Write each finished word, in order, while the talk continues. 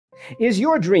Is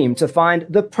your dream to find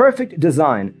the perfect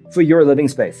design for your living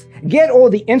space? Get all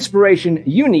the inspiration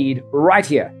you need right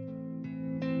here.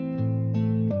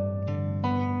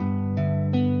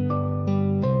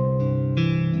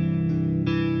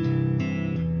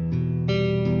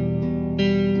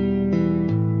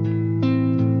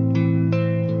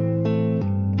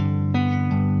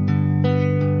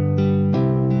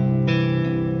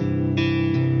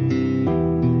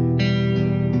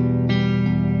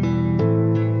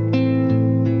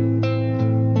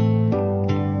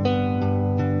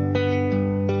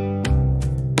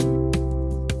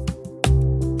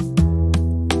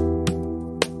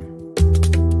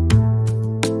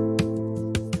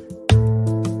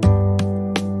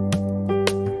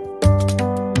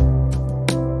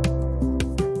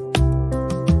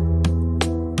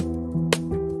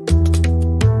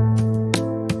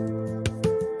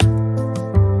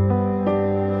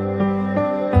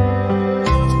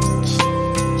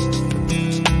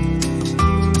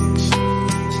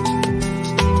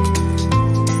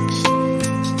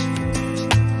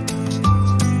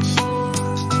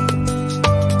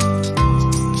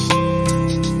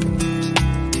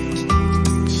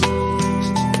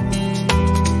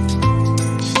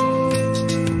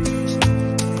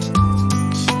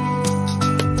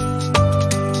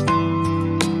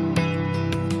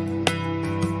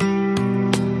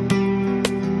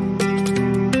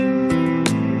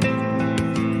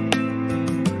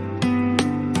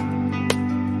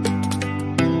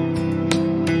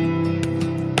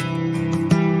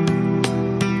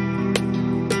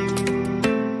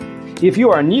 If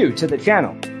you are new to the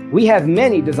channel, we have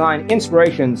many design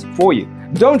inspirations for you.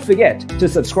 Don't forget to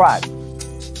subscribe.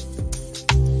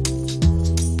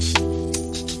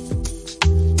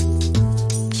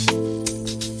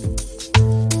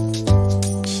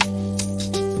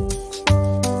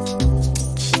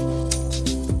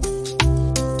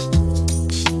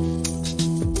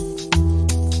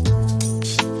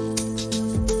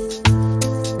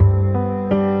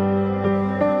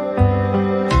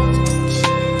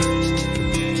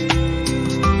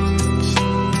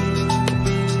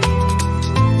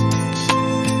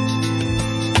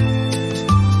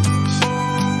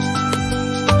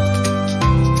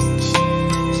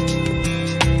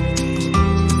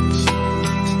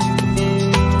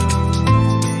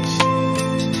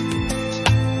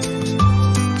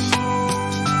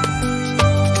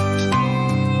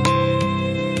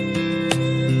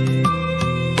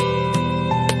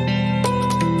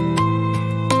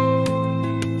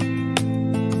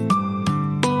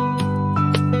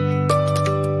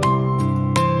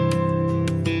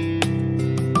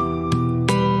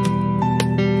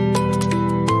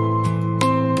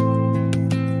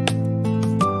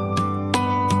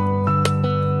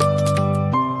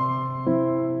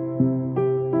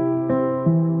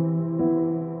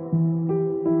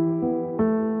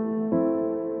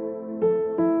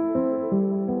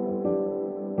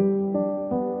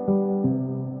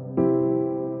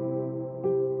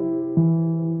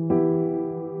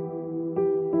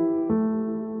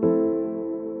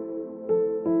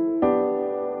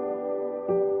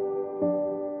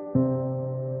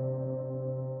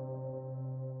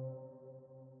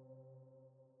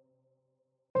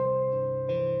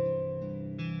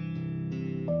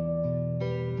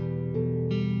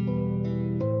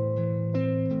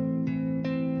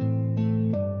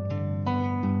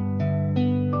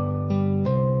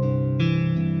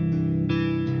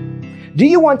 Do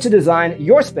you want to design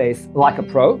your space like a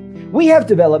pro? We have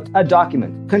developed a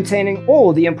document containing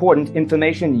all the important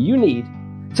information you need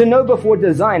to know before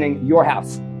designing your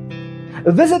house.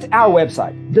 Visit our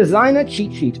website,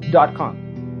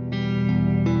 designercheatsheet.com.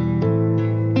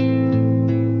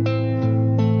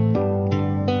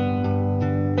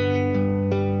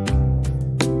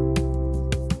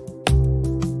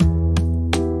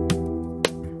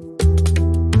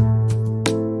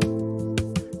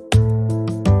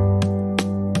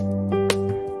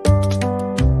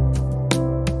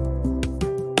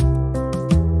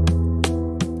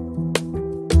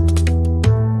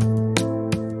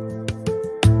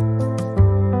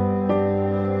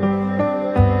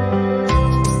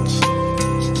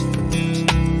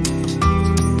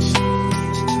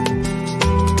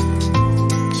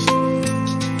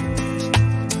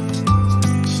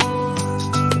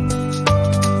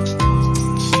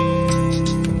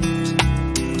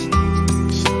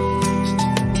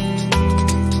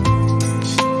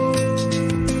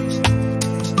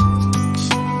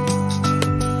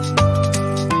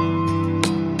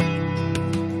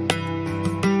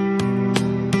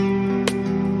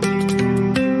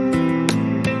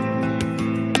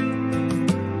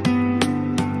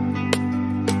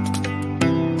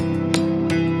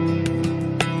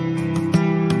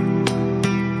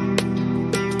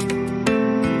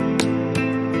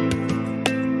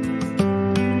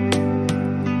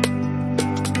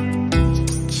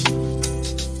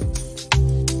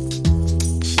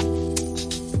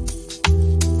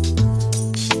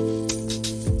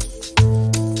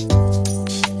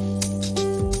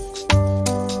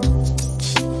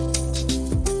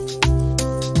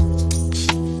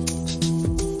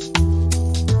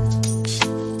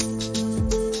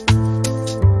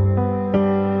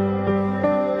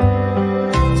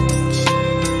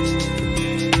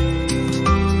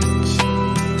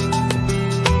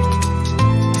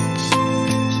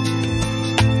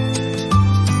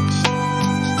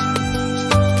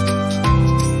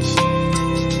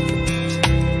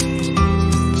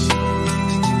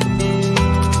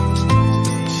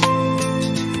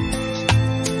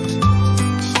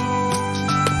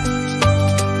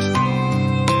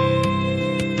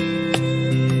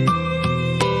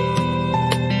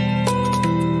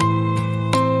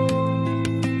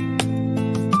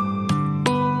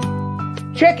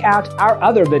 check out our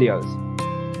other videos.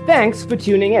 Thanks for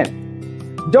tuning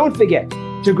in. Don't forget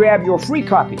to grab your free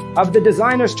copy of the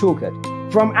Designer's Toolkit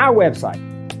from our website,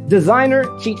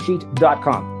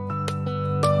 designercheatsheet.com.